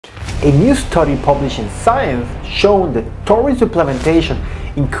A new study published in Science showed that taurine supplementation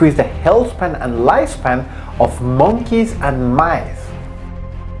increased the health span and lifespan of monkeys and mice.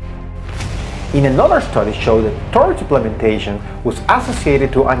 In another study showed that taurine supplementation was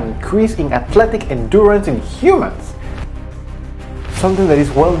associated to an increase in athletic endurance in humans. Something that is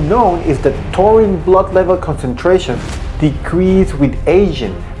well known is that taurine blood level concentrations decrease with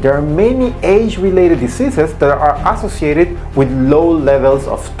aging. There are many age-related diseases that are associated with low levels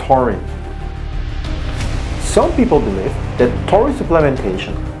of taurine. Some people believe that taurine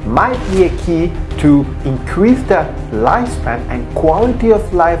supplementation might be a key to increase the lifespan and quality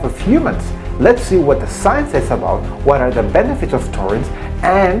of life of humans. Let's see what the science says about what are the benefits of taurine,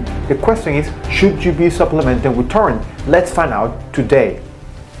 and the question is, should you be supplementing with taurine? Let's find out today.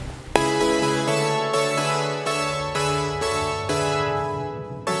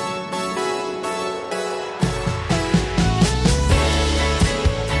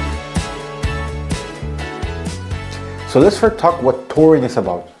 So let's first talk what taurine is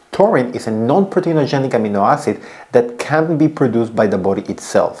about. Taurine is a non-proteinogenic amino acid that can be produced by the body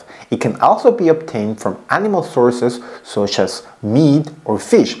itself. It can also be obtained from animal sources such as meat or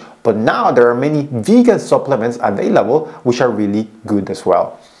fish, but now there are many vegan supplements available which are really good as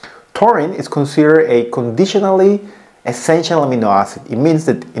well. Taurine is considered a conditionally essential amino acid. It means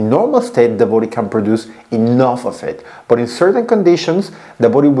that in normal state the body can produce enough of it, but in certain conditions the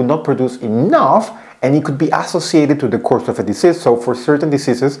body will not produce enough, and it could be associated to the course of a disease. So for certain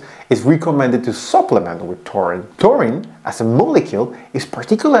diseases, it's recommended to supplement with taurine. Taurine, as a molecule, is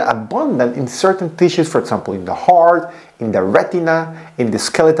particularly abundant in certain tissues, for example, in the heart, in the retina, in the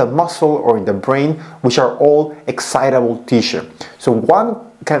skeletal muscle, or in the brain, which are all excitable tissue. So one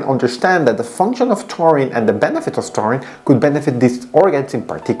can understand that the function of taurine and the benefits of taurine could benefit these organs in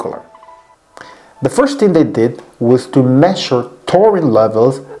particular. The first thing they did was to measure taurine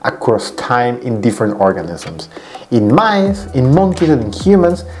levels across time in different organisms. In mice, in monkeys, and in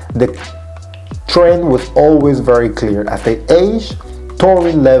humans, the trend was always very clear. As they age,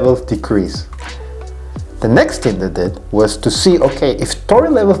 taurine levels decrease. The next thing they did was to see, okay, if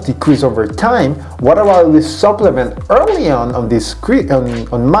taurine levels decrease over time, what about we supplement early on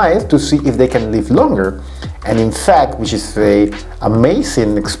mice to see if they can live longer? And in fact, which is an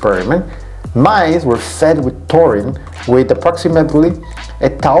amazing experiment, mice were fed with taurine with approximately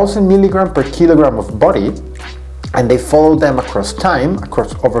 1,000 milligrams per kilogram of body, and they followed them across time,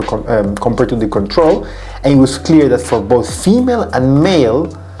 compared to the control, and it was clear that for both female and male,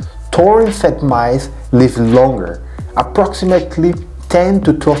 taurine-fed mice live longer, approximately 10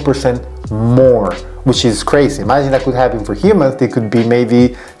 to 12% more, which is crazy. Imagine that could happen for humans. They could be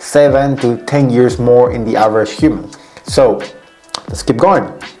maybe 7 to 10 years more in the average human. So let's keep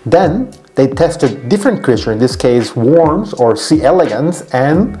going. Then they tested different creatures, in this case worms or C. elegans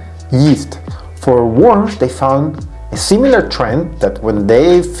and yeast. For worms, they found a similar trend that when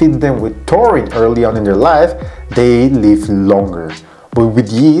they feed them with taurine early on in their life, they live longer. But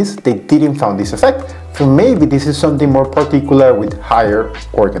with yeast, they didn't find this effect. So maybe this is something more particular with higher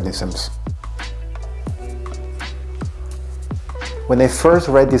organisms. When I first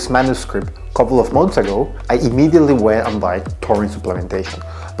read this manuscript a couple of months ago, I immediately went and bought taurine supplementation.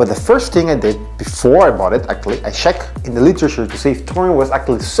 But the first thing I did before I bought it, actually, I checked in the literature to see if taurine was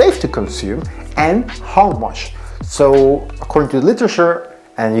actually safe to consume and how much. So according to the literature,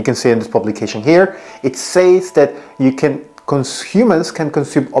 and you can see in this publication here, it says that humans can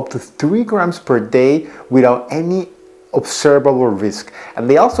consume up to 3 grams per day without any observable risk. And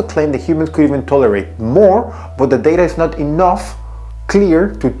they also claim that humans could even tolerate more, but the data is not enough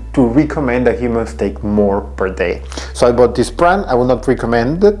clear to recommend that humans take more per day. So I bought this brand. I will not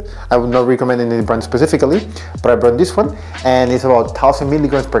recommend it. I would not recommend any brand specifically, but I bought this one, and it's about 1,000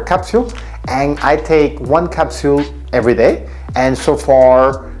 milligrams per capsule, and I take 1 capsule every day, and so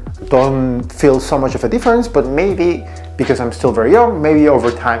far don't feel so much of a difference, but maybe because I'm still very young, maybe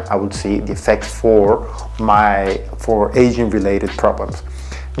over time I would see the effects for aging related problems.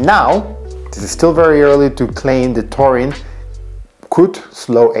 Now, this is still very early to claim that taurine could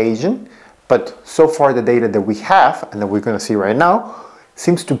slow aging, but so far the data that we have and that we're going to see right now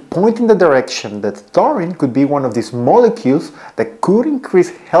seems to point in the direction that taurine could be one of these molecules that could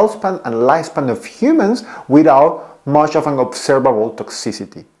increase health span and lifespan of humans without much of an observable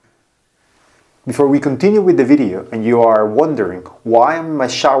toxicity. Before we continue with the video and you are wondering why I'm in my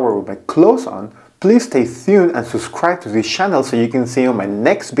shower with my clothes on, please stay tuned and subscribe to this channel so you can see on my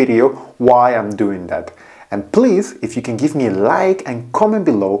next video why I'm doing that. And please, if you can give me a like and comment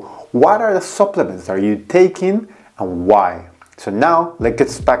below, what are the supplements are you taking and why? So now, let's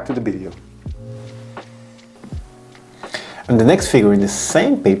get back to the video. In the next figure, in the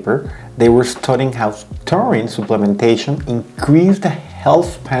same paper, they were studying how taurine supplementation increased the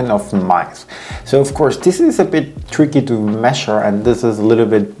health span of mice. So of course, this is a bit tricky to measure, and this is a little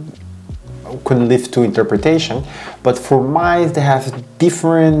bit can live to interpretation, but for mice they have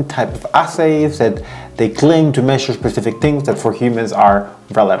different type of assays that they claim to measure specific things that for humans are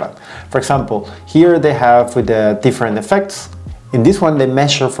relevant. For example, here they have with the different effects. In this one, they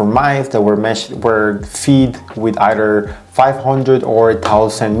measure for mice that were fed with either 500 or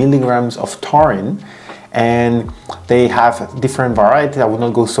 1,000 milligrams of taurine, and they have different varieties. I will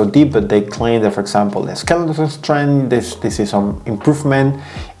not go so deep, but they claim that, for example, the skeletal strength, this is some improvement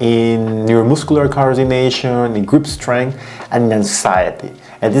in neuromuscular coordination, in grip strength, and in anxiety.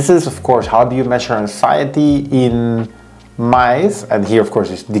 And this is, of course, how do you measure anxiety in mice? And here, of course,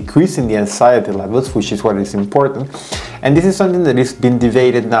 is decreasing the anxiety levels, which is what is important. And this is something that is being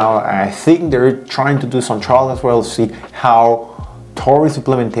debated now. I think they're trying to do some trials as well to see how taurine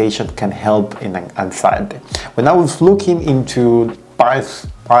supplementation can help in anxiety. When I was looking into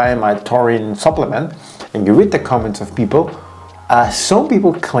buying my taurine supplement, and you read the comments of people, some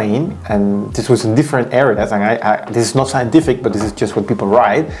people claim, and this was in different areas, and this is not scientific, but this is just what people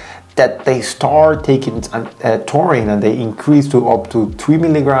write, that they start taking taurine and they increase to up to 3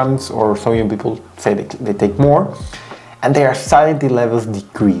 milligrams, or some people say they take more, and their anxiety levels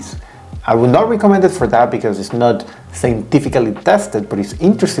decrease. I would not recommend it for that because it's not scientifically tested, but it's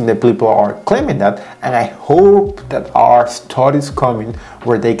interesting that people are claiming that, and I hope that our studies coming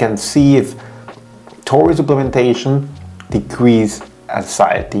where they can see if taurine supplementation decrease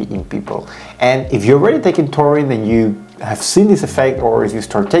anxiety in people. And if you're already taking taurine and you have seen this effect, or if you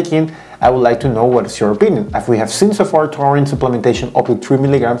start taking, I would like to know what is your opinion. If we have seen so far taurine supplementation up to 3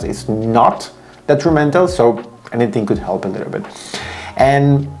 milligrams is not detrimental, so anything could help a little bit.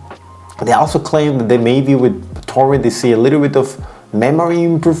 And they also claim that they maybe with taurine they see a little bit of memory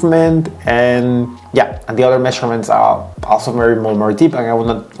improvement, and yeah, and the other measurements are also very more deep, and I will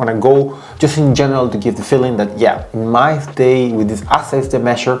not want to go just in general to give the feeling that yeah, in mice they, with these assays they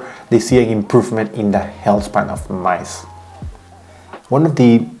measure, they see an improvement in the health span of mice. One of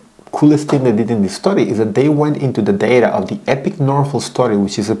the coolest things they did in this study is that they went into the data of the EPIC Norfolk study,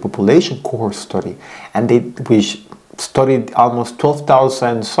 which is a population cohort study, and which studied almost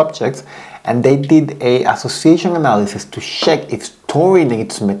 12,000 subjects, and they did a association analysis to check if taurine and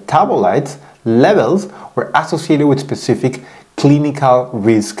its metabolites levels were associated with specific clinical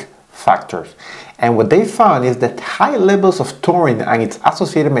risk factors. And what they found is that high levels of taurine and its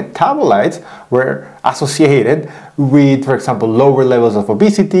associated metabolites were associated with, for example, lower levels of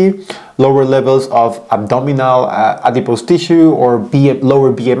obesity, lower levels of abdominal adipose tissue, or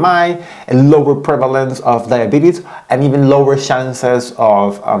lower BMI, and lower prevalence of diabetes, and even lower chances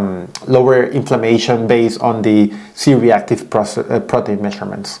of lower inflammation based on the C-reactive protein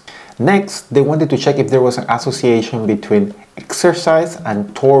measurements. Next, they wanted to check if there was an association between exercise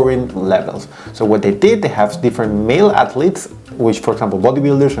and taurine levels. So what they did, they have different male athletes, which for example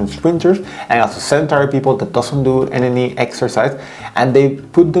bodybuilders and sprinters, and also sedentary people that doesn't do any exercise, and they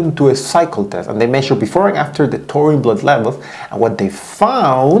put them to a cycle test, and they measure before and after the taurine blood levels, and what they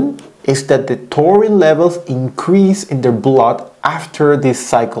found is that the taurine levels increase in their blood after this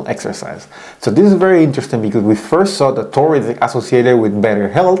cycle exercise. So this is very interesting because we first saw that taurine is associated with better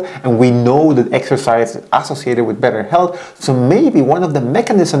health, and we know that exercise is associated with better health. So maybe one of the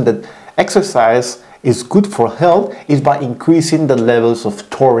mechanisms that exercise is good for health is by increasing the levels of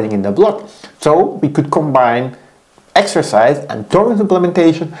taurine in the blood. So we could combine exercise and taurine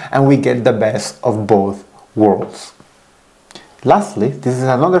supplementation, and we get the best of both worlds. Lastly, this is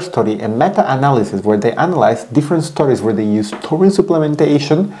another study, a meta-analysis, where they analyzed different studies where they used taurine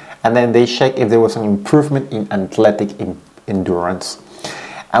supplementation, and then they check if there was an improvement in athletic endurance.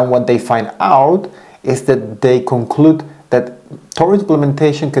 And what they find out is that they conclude that taurine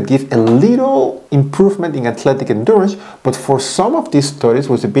supplementation could give a little improvement in athletic endurance, but for some of these studies it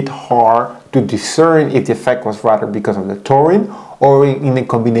was a bit hard to discern if the effect was rather because of the taurine or in a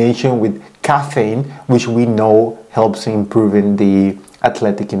combination with caffeine, which we know helps in improving the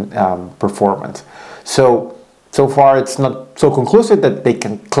athletic performance. So far it's not so conclusive that they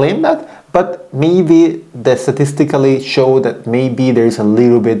can claim that, but maybe they statistically show that maybe there is a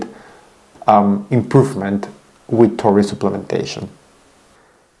little bit improvement with taurine supplementation.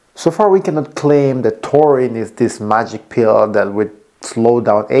 So far we cannot claim that taurine is this magic pill that would slow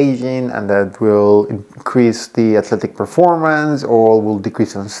down aging and that will increase the athletic performance or will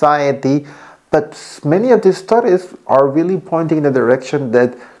decrease anxiety, but many of these studies are really pointing in the direction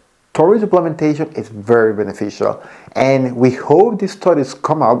that taurine supplementation is very beneficial, and we hope these studies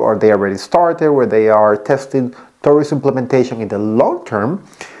come up, or they already started, where they are testing taurine supplementation in the long term,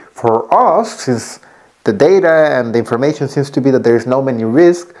 for us, since the data and the information seems to be that there is no many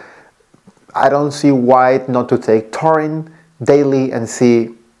risk, I don't see why not to take taurine daily and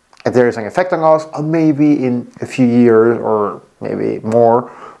see if there is an effect on us, or maybe in a few years or maybe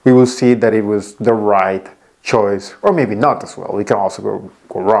more, we will see that it was the right choice, or maybe not as well. We can also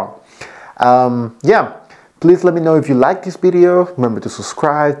go wrong. Yeah, please let me know if you like this video. Remember to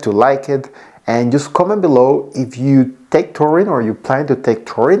subscribe, to like it, and just comment below if you take taurine or you plan to take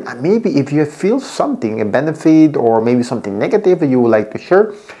taurine, and maybe if you feel something, a benefit or maybe something negative that you would like to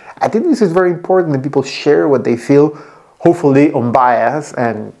share. I think this is very important that people share what they feel, hopefully unbiased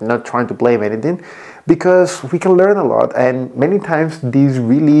and not trying to blame anything, because we can learn a lot, and many times these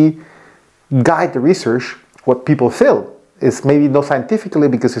really guide the research, what people feel. It's maybe not scientifically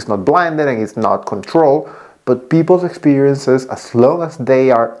because it's not blinded and it's not controlled, but people's experiences, as long as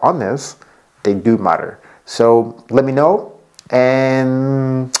they are honest, they do matter. So let me know,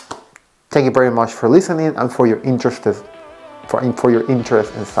 and thank you very much for listening and for your interest in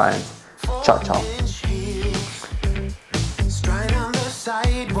science. Ciao, ciao.